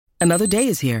Another day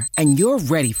is here, and you're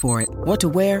ready for it. What to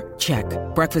wear? Check.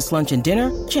 Breakfast, lunch, and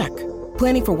dinner? Check.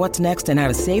 Planning for what's next and how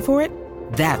to save for it?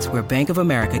 That's where Bank of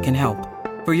America can help.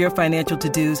 For your financial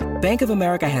to-dos, Bank of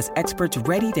America has experts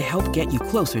ready to help get you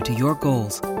closer to your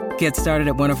goals. Get started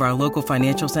at one of our local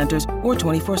financial centers or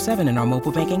 24/7 in our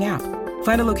mobile banking app.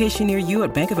 Find a location near you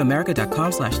at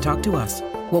bankofamerica.com/talktous.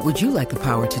 What would you like the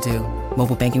power to do?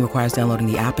 Mobile banking requires downloading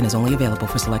the app and is only available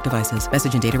for select devices.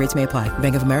 Message and data rates may apply.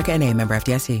 Bank of America N.A., member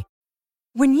FDIC.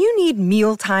 When you need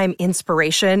mealtime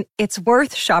inspiration, it's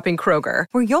worth shopping Kroger,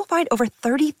 where you'll find over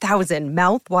 30,000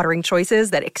 mouth-watering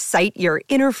choices that excite your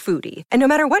inner foodie. And no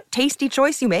matter what tasty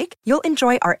choice you make, you'll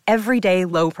enjoy our everyday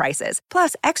low prices,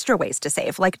 plus extra ways to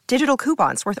save, like digital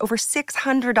coupons worth over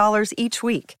 $600 each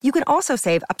week. You can also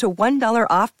save up to $1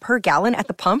 off per gallon at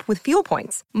the pump with fuel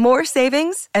points. More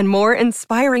savings and more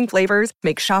inspiring flavors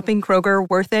make shopping Kroger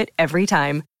worth it every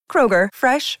time. Kroger,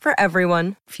 fresh for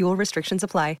everyone. Fuel restrictions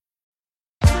apply.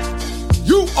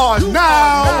 You are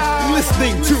now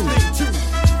listening to.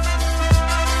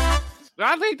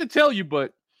 I hate to tell you,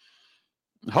 but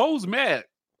hoes mad.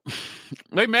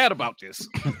 They mad about this.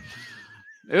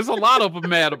 There's a lot of them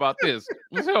mad about this.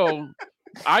 So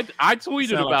I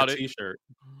tweeted about it. T-shirt.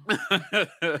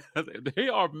 They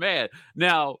are mad.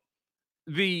 Now,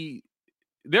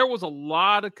 there was a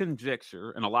lot of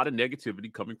conjecture and a lot of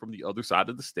negativity coming from the other side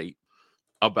of the state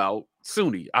about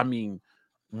Suni. I mean,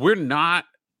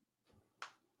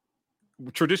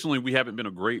 traditionally, we haven't been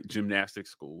a great gymnastics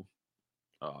school.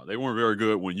 They weren't very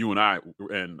good when you and I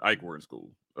and Ike were in school.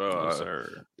 No,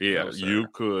 sir. Yeah, No, sir.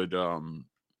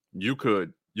 you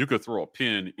could throw a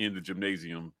pin in the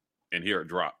gymnasium and hear it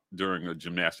drop during a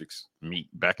gymnastics meet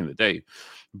back in the day.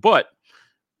 But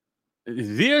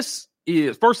this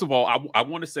is, first of all, I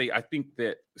want to say I think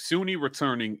that Suni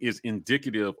returning is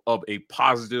indicative of a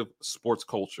positive sports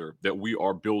culture that we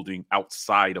are building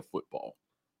outside of football.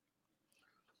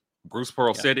 Bruce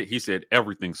Pearl said it. He said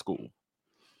everything's cool.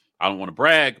 I don't want to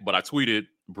brag, but I tweeted.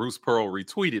 Bruce Pearl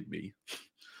retweeted me,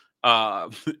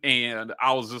 and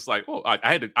I was just like, "Oh, I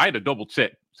had to double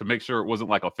check to make sure it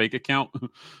wasn't like a fake account."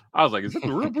 I was like, "Is it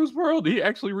the real Bruce Pearl? Did he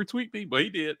actually retweet me?" But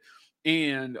he did,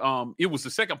 and it was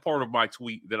the second part of my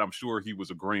tweet that I'm sure he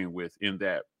was agreeing with, in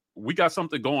that we got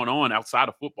something going on outside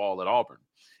of football at Auburn,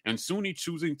 and Suni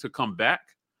choosing to come back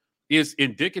is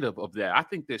indicative of that. I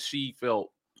think that she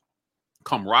felt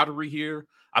camaraderie here.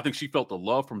 I think she felt the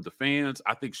love from the fans.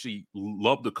 I think she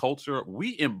loved the culture.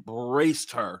 We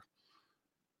embraced her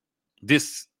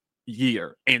this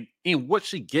year, and what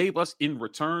she gave us in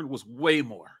return was way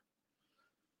more.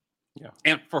 Yeah.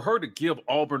 And for her to give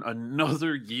Auburn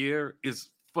another year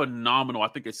is phenomenal. I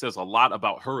think it says a lot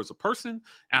about her as a person,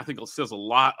 and I think it says a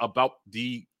lot about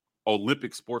the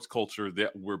Olympic sports culture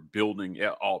that we're building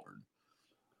at Auburn.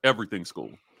 Everything's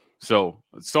cool. So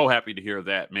happy to hear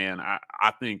that, man.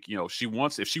 I think, if she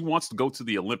wants to go to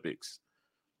the Olympics,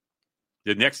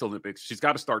 the next Olympics, she's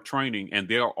got to start training, and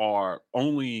there are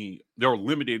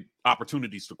limited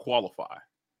opportunities to qualify.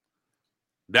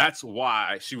 That's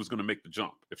why she was going to make the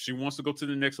jump. If she wants to go to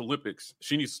the next Olympics,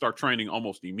 she needs to start training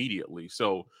almost immediately.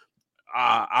 So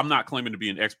I'm not claiming to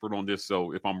be an expert on this.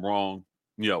 So if I'm wrong,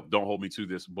 don't hold me to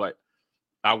this. But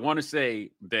I want to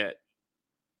say that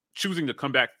choosing to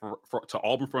come back to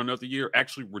Auburn for another year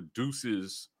actually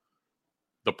reduces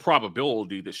the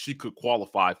probability that she could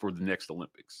qualify for the next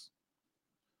Olympics.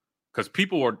 Because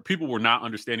people were not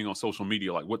understanding on social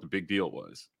media like what the big deal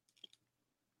was.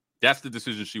 That's the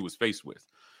decision she was faced with.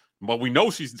 But we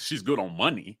know she's good on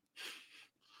money.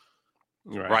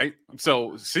 Right?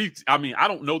 So I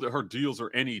don't know that her deals are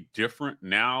any different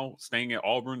now staying at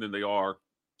Auburn than they are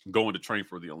going to train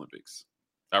for the Olympics.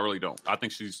 I really don't. I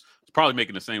think she's probably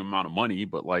making the same amount of money,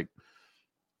 but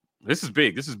this is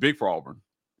big. This is big for Auburn.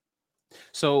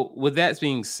 So with that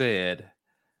being said,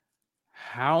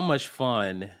 how much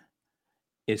fun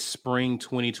is spring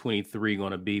 2023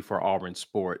 going to be for Auburn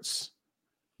sports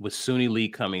with Suni Lee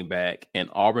coming back and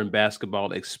Auburn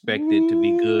basketball expected to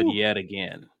be good yet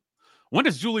again? When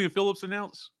does Julian Phillips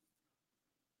announce?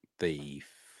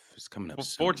 It's coming up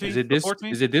 14th? Is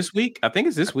it this week? I think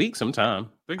it's this week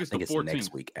sometime. I think it's 14th.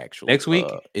 Next week, actually. Next week?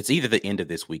 It's either the end of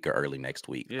this week or early next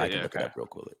week. Yeah, I can look it up real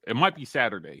quick. It might be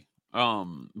Saturday.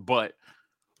 But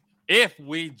if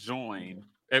we join,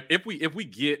 if we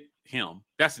get him,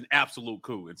 that's an absolute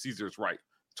coup. And Caesar's right.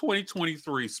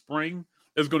 2023 spring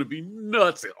is going to be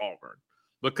nuts at Auburn,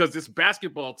 because this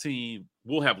basketball team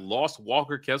will have lost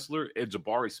Walker Kessler and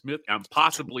Jabari Smith and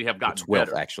possibly have gotten the 12th,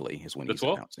 better. Actually, is when he's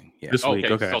announcing. Yeah. This week,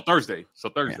 okay. So Thursday.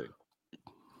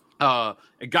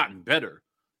 It gotten better.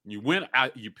 You went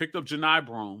out. You picked up Janai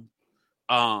Broome.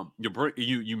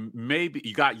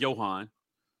 You got Johan.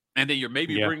 And then you're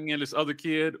maybe bringing in this other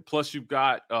kid. Plus, you've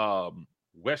got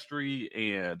Westry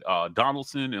and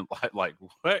Donaldson. And like,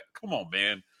 what? Come on,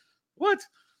 man. What?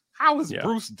 How is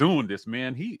Bruce doing this,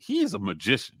 man? He is a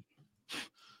magician.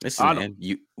 Listen, man,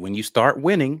 when you start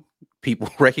winning, people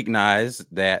recognize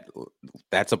that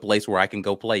that's a place where I can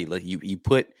go play. Like you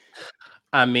put,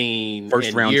 I mean,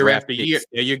 first round year draft after picks, year.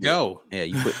 There you go. Yeah,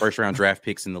 you put first round draft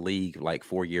picks in the league like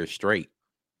 4 years straight.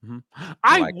 Mm-hmm.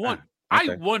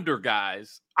 I wonder,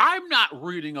 guys. I'm not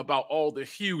reading about all the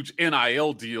huge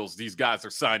NIL deals these guys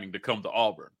are signing to come to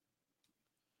Auburn.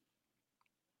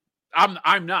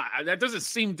 I'm not. That doesn't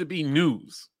seem to be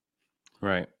news.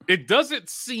 Right. It doesn't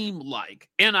seem like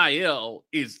NIL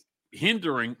is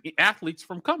hindering athletes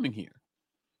from coming here.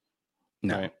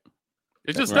 No. Right.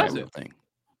 It just doesn't.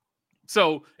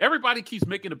 So everybody keeps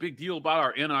making a big deal about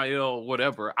our NIL,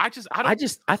 whatever. I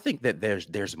think that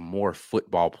there's more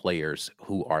football players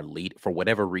who are for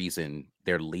whatever reason,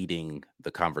 they're leading the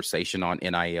conversation on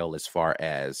NIL as far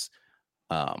as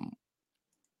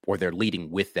or they're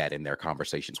leading with that in their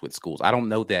conversations with schools. I don't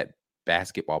know that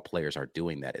basketball players are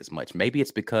doing that as much. Maybe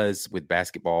it's because with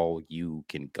basketball you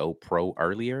can go pro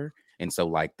earlier, and so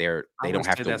like they don't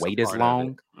have to wait as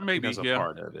long. Maybe that's a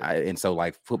part of it. And so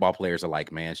like football players are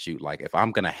like, man, shoot, like if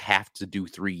I'm gonna have to do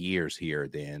 3 years here,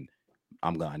 then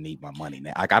I'm gonna need my money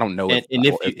now. Like I don't know.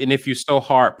 If you're so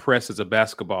hard pressed as a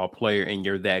basketball player and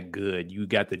you're that good, you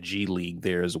got the G League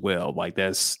there as well. Like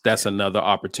that's another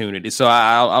opportunity. So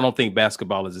I don't think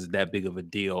basketball is that big of a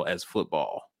deal as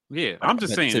football. Yeah, I'm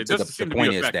just saying. The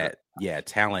point is that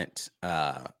talent.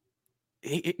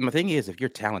 My thing is, if you're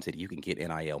talented, you can get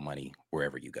NIL money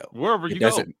wherever you go.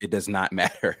 It does not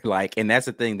matter. Like, and that's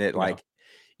the thing that like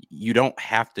you don't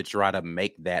have to try to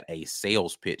make that a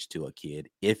sales pitch to a kid.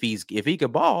 If he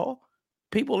can ball,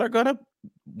 people are gonna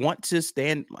want to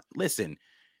stand. Listen,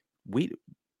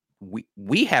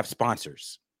 we have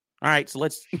sponsors. All right, so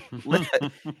let's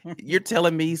you're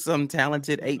telling me some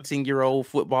talented 18-year-old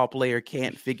football player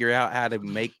can't figure out how to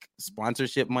make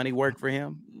sponsorship money work for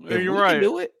him? You're right. Can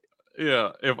do it.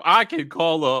 Yeah, if I can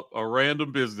call up a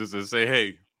random business and say,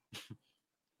 "Hey,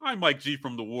 I'm Mike G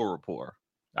from the War Report.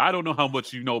 I don't know how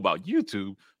much you know about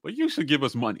YouTube, but you should give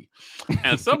us money."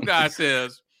 And some guy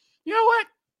says, "You know what?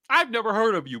 I've never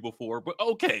heard of you before, but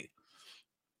okay."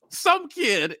 Some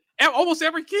kid, almost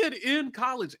every kid in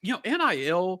college,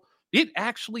 NIL, it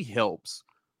actually helps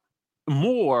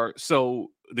more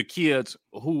so the kids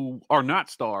who are not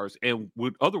stars and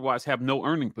would otherwise have no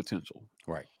earning potential.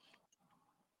 Right.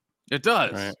 It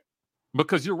does. Right.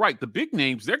 Because you're right. The big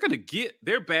names, they're going to get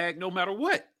their bag no matter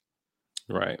what.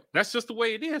 Right. That's just the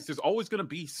way it is. There's always going to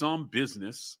be some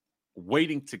business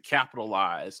waiting to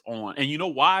capitalize on. And you know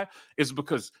why? It's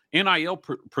because NIL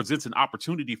presents an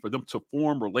opportunity for them to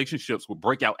form relationships with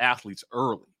breakout athletes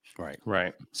early.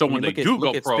 Right. So when they do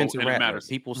go pro, and it matters.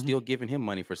 People still giving him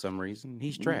money for some reason.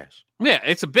 He's trash. Yeah,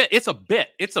 it's a bet. You stupid.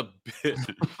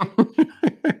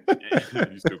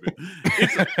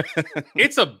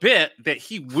 It's a bet that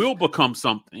he will become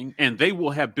something, and they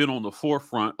will have been on the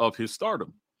forefront of his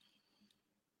stardom.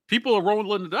 People are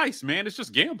rolling the dice, man. It's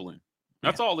just gambling.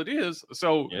 That's all it is.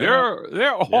 So there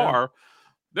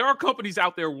are companies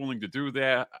out there willing to do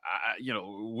that.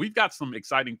 We've got some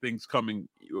exciting things coming,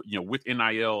 with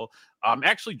NIL. I'm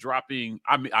actually dropping.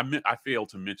 I failed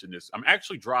to mention this. I'm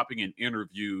actually dropping an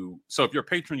interview. So if you're a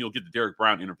patron, you'll get the Derek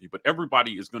Brown interview, but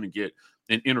everybody is going to get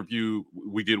an interview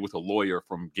we did with a lawyer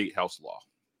from Gatehouse Law,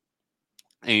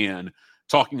 and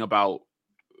talking about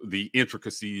the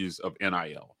intricacies of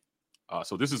NIL.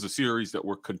 So this is a series that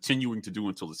we're continuing to do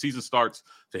until the season starts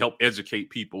to help educate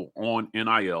people on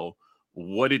NIL,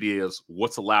 what it is,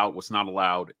 what's allowed, what's not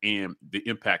allowed, and the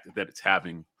impact that it's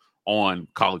having on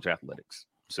college athletics.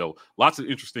 So lots of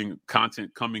interesting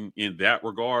content coming in that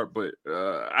regard. But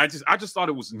I just thought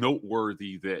it was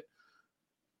noteworthy that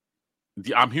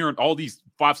I'm hearing all these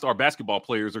 5-star basketball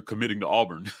players are committing to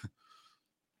Auburn,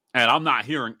 and I'm not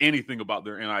hearing anything about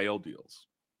their NIL deals.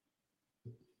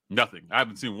 Nothing. I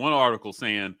haven't seen one article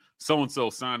saying so-and-so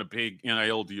signed a big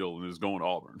NIL deal and is going to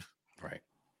Auburn. Right.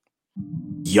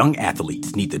 Young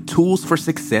athletes need the tools for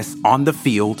success on the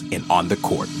field and on the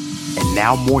court. And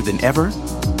now more than ever,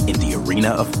 in the arena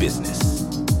of business.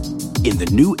 In the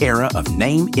new era of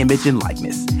name, image, and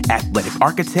likeness, Athletic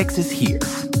Architects is here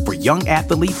for young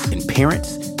athletes and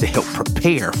parents to help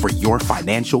prepare for your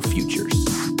financial futures.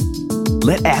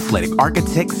 Let Athletic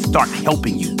Architects start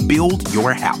helping you build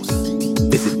your house.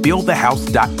 Visit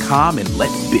buildthehouse.com and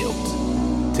let's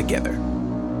build together.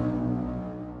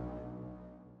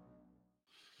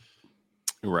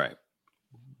 Right.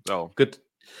 Oh, good.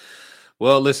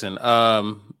 Well, listen,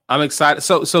 I'm excited.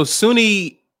 So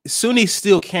Suni Suni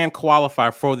still can qualify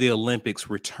for the Olympics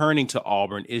returning to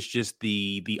Auburn. It's just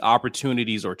the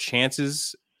opportunities or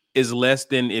chances is less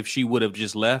than if she would have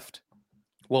just left.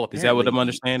 Well, is that what I'm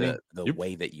understanding? The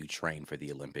way that you train for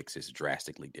the Olympics is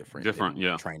drastically different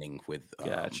than training with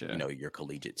your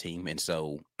collegiate team. And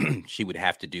so she would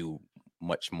have to do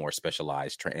much more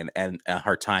specialized training and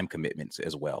her time commitments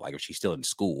as well. Like if she's still in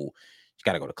school, she's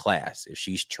got to go to class. If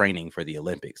she's training for the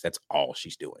Olympics, that's all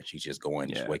she's doing. She's just going,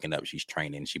 she's waking up, she's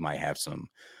training. She might have some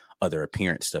other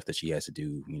appearance stuff that she has to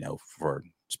do, for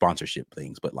sponsorship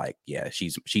things. But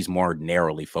she's more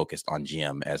narrowly focused on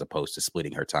gym as opposed to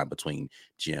splitting her time between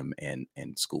gym and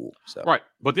school. So right.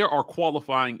 But there are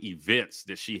qualifying events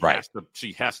that she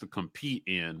has to compete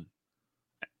in.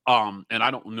 And I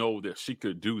don't know that she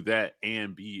could do that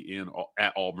and be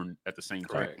at Auburn at the same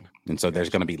time. Right. And so there's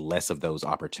going to be less of those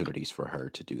opportunities for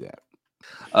her to do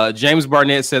that. James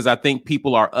Barnett says, I think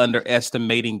people are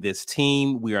underestimating this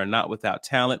team. We are not without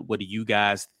talent. What do you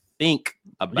guys think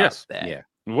about that? Yeah,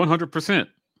 100%.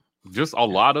 Just a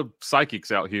lot of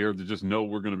psychics out here that just know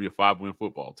we're going to be a 5-win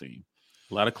football team.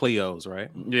 A lot of Cleos,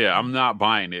 right? Yeah, I'm not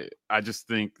buying it. I just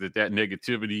think that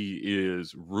negativity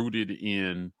is rooted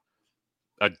in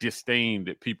a disdain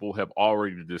that people have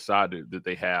already decided that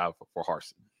they have for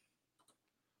Harsin.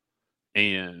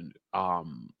 And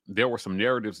there were some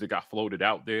narratives that got floated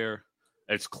out there.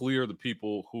 It's clear the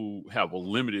people who have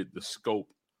limited the scope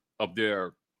of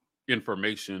their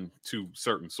information to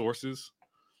certain sources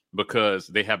because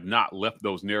they have not left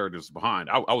those narratives behind.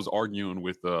 I was arguing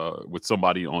with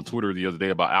somebody on Twitter the other day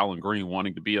about Alan Green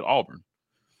wanting to be at Auburn.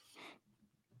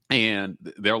 And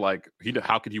they're like,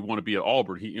 how could he want to be at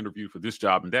Auburn? He interviewed for this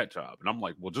job and that job. And I'm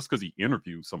like, well, just because he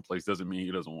interviewed someplace doesn't mean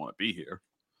he doesn't want to be here.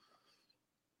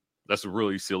 That's a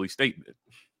really silly statement.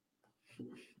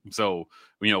 So,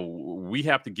 we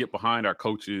have to get behind our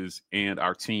coaches and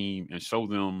our team and show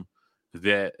them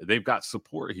that they've got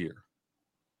support here.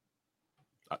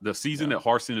 The season that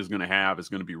Harsin is going to have is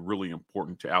going to be really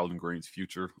important to Alan Green's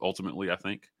future, ultimately, I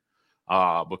think.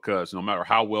 Because no matter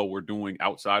how well we're doing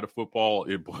outside of football,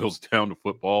 it boils down to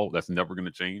football. That's never going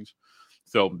to change.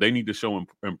 So they need to show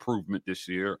improvement this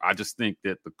year. I just think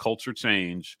that the culture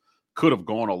change could have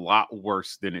gone a lot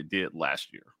worse than it did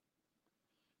last year.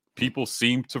 People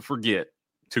seem to forget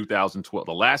 2012.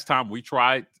 The last time we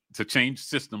tried to change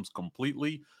systems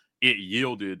completely, it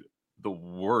yielded the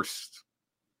worst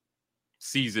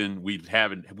season we've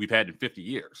had in 50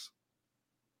 years.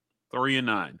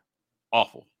 3-9.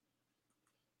 Awful.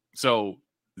 So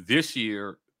this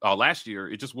year, last year,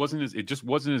 it just wasn't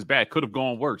as bad. Could have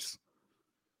gone worse.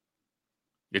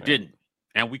 It didn't.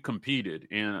 And we competed.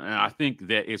 And I think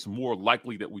that it's more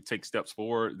likely that we take steps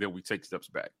forward than we take steps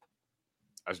back.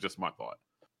 That's just my thought.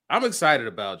 I'm excited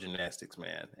about gymnastics,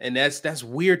 man. And that's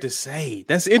weird to say.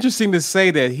 That's interesting to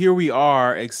say that here we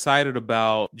are excited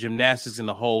about gymnastics in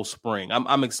the whole spring.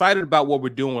 I'm excited about what we're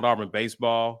doing with Auburn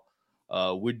baseball.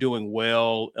 We're doing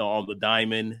well on the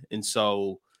diamond. And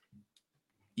so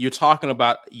you're talking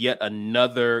about yet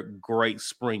another great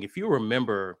spring. If you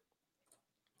remember,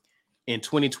 in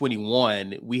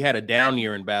 2021, we had a down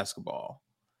year in basketball,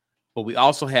 but we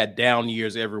also had down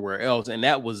years everywhere else. And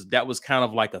that was kind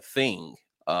of like a thing.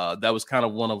 That was kind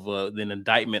of one of an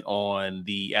indictment on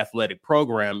the athletic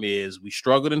program is we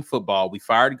struggled in football. We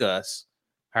fired Gus,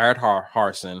 hired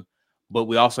Harsin, but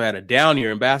we also had a down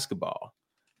year in basketball,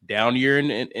 down year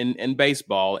in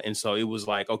baseball. And so it was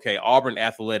like, okay, Auburn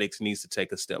athletics needs to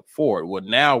take a step forward. Well,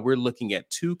 now we're looking at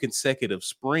 2 consecutive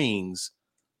springs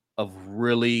of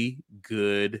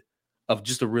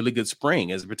just a really good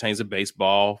spring as it pertains to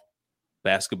baseball,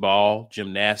 basketball,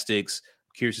 gymnastics.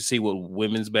 Curious to see what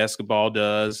women's basketball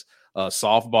does,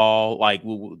 softball. Like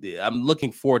I'm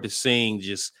looking forward to seeing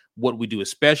just what we do,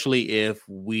 especially if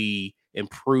we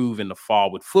improve in the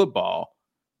fall with football.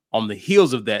 On the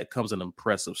heels of that comes an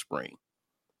impressive spring.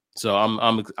 So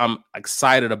I'm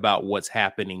excited about what's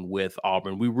happening with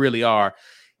Auburn. We really are.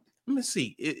 Let me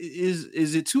see.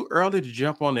 Is it too early to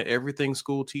jump on the Everything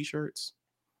School t-shirts?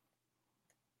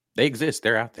 They exist.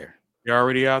 They're out there. They're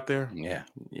already out there? Yeah.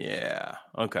 Yeah.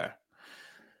 Okay.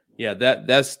 Yeah,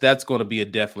 that's going to be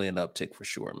definitely an uptick for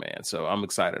sure, man. So I'm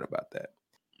excited about that.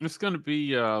 It's going to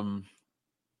be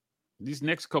these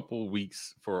next couple of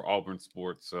weeks for Auburn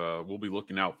sports. We'll be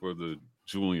looking out for the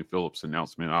Julian Phillips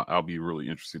announcement. I'll be really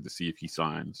interested to see if he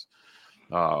signs.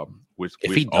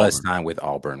 If he does sign with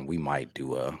Auburn, we might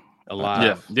do a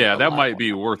live. Yeah, that might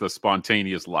be worth a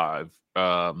spontaneous live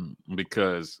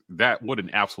because what an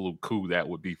absolute coup that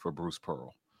would be for Bruce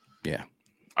Pearl. Yeah.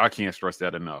 I can't stress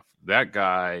that enough. That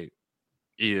guy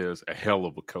is a hell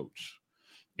of a coach.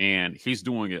 And he's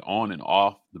doing it on and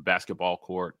off the basketball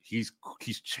court. He's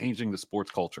changing the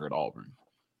sports culture at Auburn.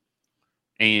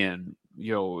 And,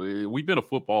 we've been a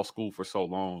football school for so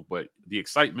long, but the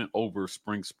excitement over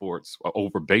spring sports,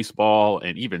 over baseball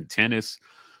and even tennis,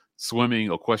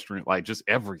 swimming, equestrian, like just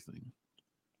everything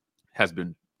has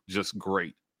been just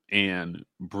great. And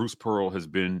Bruce Pearl has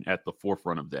been at the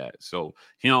forefront of that. So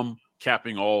him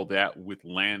capping all that with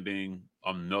landing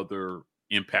another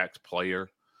impact player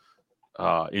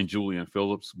in Julian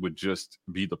Phillips would just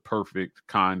be the perfect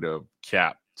kind of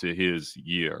cap to his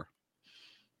year,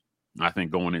 I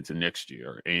think, going into next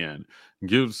year, and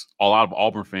gives a lot of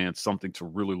Auburn fans something to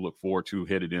really look forward to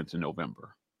headed into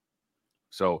November.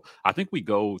 So I think we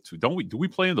go to, do we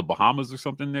play in the Bahamas or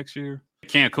something next year?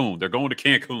 Cancun. They're going to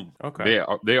Cancun. Okay.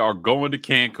 They are going to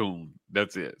Cancun.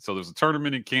 That's it. So there's a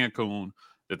tournament in Cancun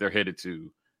that they're headed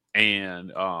to. And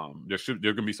there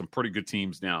going to be some pretty good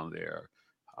teams down there.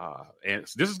 And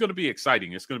this is going to be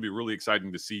exciting. It's going to be really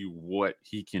exciting to see what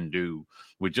he can do.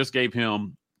 We just gave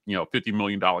him, $50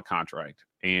 million contract.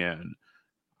 And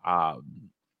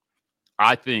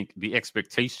I think the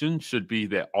expectation should be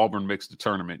that Auburn makes the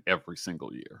tournament every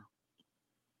single year.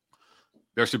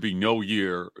 There should be no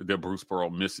year that Bruce Pearl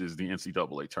misses the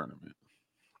NCAA tournament.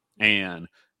 And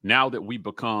now that we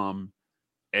become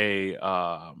a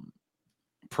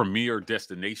premier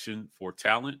destination for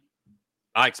talent,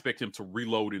 I expect him to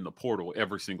reload in the portal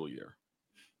every single year.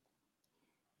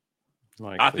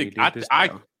 I think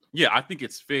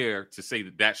it's fair to say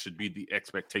that should be the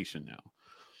expectation now.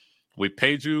 We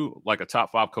paid you like a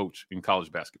top 5 coach in college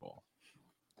basketball.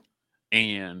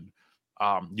 And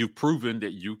you've proven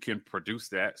that you can produce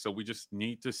that. So we just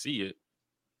need to see it,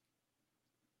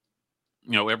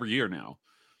 every year now.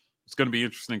 It's going to be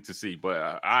interesting to see.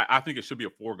 But I think it should be a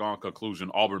foregone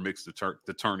conclusion. Auburn makes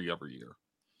the tourney every year.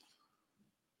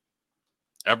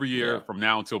 Every year from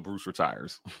now until Bruce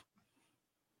retires.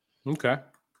 Okay.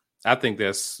 I think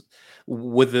that's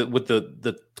with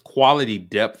the quality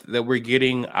depth that we're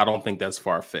getting, I don't think that's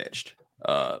far-fetched.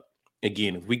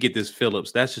 Again, if we get this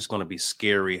Phillips, that's just going to be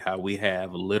scary how we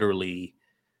have literally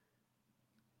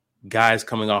guys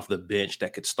coming off the bench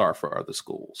that could start for other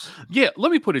schools. Yeah,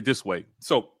 let me put it this way.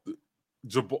 So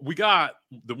we got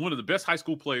one of the best high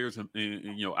school players in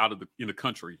the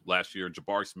country last year,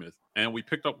 Jabari Smith, and we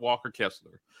picked up Walker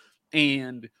Kessler.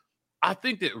 And I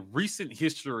think that recent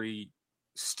history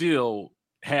still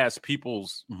has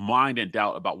people's mind in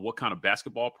doubt about what kind of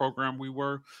basketball program we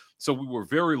were. So we were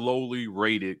very lowly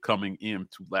rated coming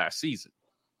into last season,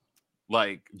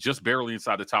 like just barely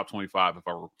inside the top 25,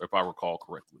 if I recall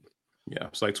correctly. Yeah,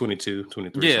 it's like 22,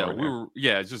 23. Yeah,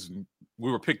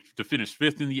 we were picked to finish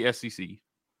 5th in the SEC.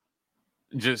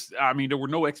 There were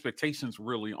no expectations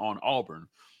really on Auburn.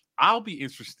 I'll be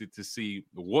interested to see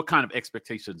what kind of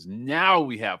expectations now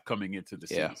we have coming into the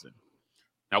season.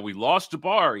 Now, we lost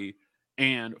Jabari,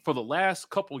 and for the last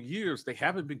couple years, they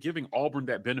haven't been giving Auburn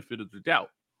that benefit of the doubt.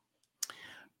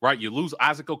 Right? You lose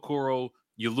Isaac Okoro,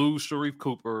 you lose Sharif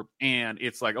Cooper, and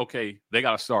it's like, okay, they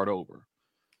got to start over.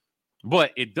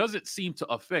 But it doesn't seem to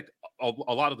affect a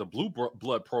lot of the blue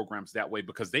blood programs that way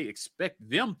because they expect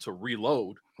them to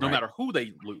reload no matter who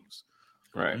they lose.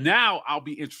 Right. Now I'll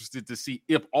be interested to see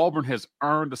if Auburn has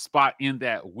earned a spot in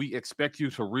that we expect you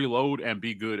to reload and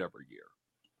be good every year.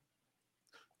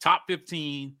 Top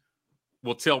 15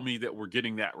 will tell me that we're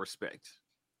getting that respect.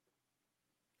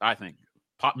 I think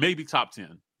maybe top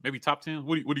 10. Maybe top 10.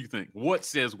 What do you think? What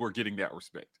says we're getting that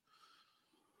respect?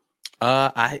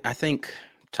 I think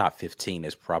top 15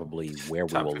 is probably where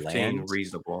we will land.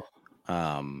 Reasonable.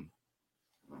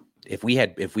 If we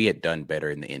had done better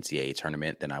in the NCAA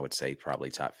tournament, then I would say probably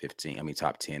top 15. I mean,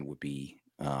 top 10 would be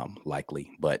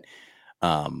likely, but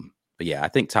yeah, I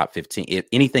think top 15. If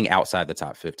anything outside the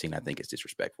top 15, I think is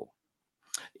disrespectful.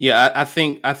 Yeah, I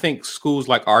think schools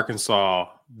like Arkansas,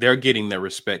 they're getting their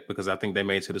respect because I think they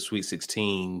made it to the Sweet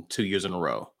 16 2 years in a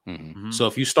row. Mm-hmm. So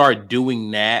if you start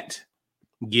doing that,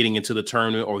 getting into the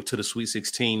tournament or to the Sweet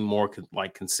 16 more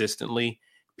consistently,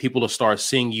 people will start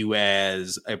seeing you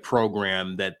as a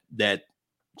program that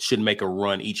should make a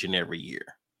run each and every year.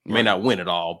 You may not win it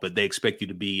all, but they expect you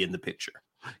to be in the picture.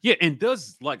 Yeah, and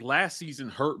does like last season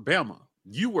hurt Bama?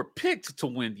 You were picked to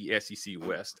win the SEC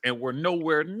West, and we're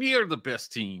nowhere near the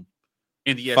best team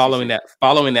in the SEC.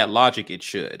 Following that logic, it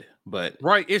should, but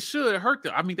right, it should hurt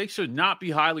them. I mean, they should not be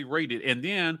highly rated, and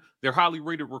then their highly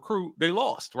rated recruit they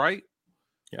lost, right?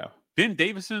 Yeah. Didn't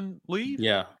Davison leave?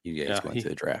 Yeah, he's going to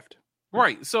the draft.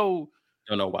 Right, so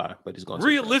don't know why, but he's going.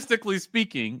 Realistically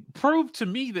speaking, prove to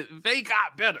me that they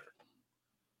got better.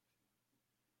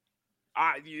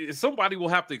 Somebody will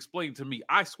have to explain to me.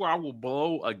 I swear I will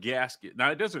blow a gasket.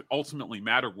 Now, it doesn't ultimately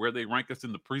matter where they rank us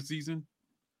in the preseason,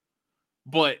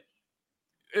 but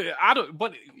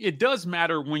But it does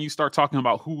matter when you start talking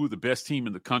about who the best team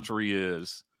in the country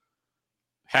is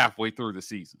halfway through the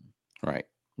season. Right.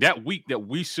 That week that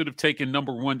we should have taken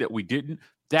number one that we didn't.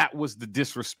 That was the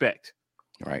disrespect.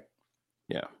 Right.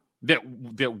 Yeah. That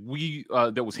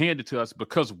was handed to us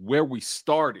because where we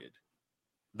started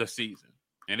the season.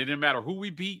 And it didn't matter who we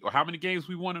beat or how many games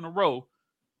we won in a row.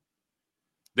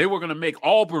 They were going to make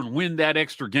Auburn win that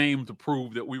extra game to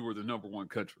prove that we were the number one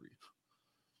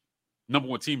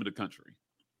team in the country.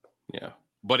 Yeah.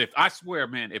 But if I swear,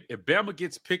 man, if Bama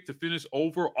gets picked to finish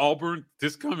over Auburn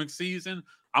this coming season,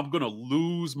 I'm going to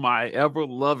lose my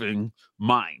ever-loving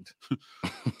mind.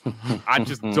 I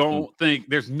just don't think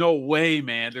there's no way,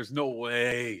 man. There's no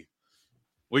way.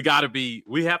 We have to be,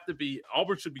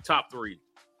 Auburn should be top 3.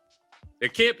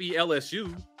 It can't be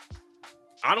LSU.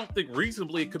 I don't think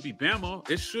reasonably it could be Bama.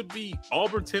 It should be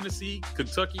Auburn, Tennessee,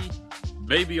 Kentucky,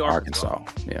 maybe Arkansas.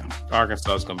 Yeah.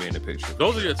 Arkansas is going to be in the picture.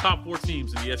 Those are your top 4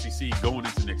 teams in the SEC going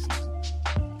into next season.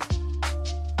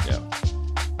 Yeah.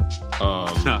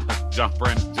 John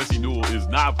Brandon, Jesse Newell is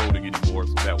not voting anymore,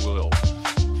 so that will help.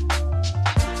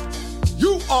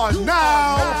 You are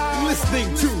now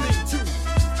listening to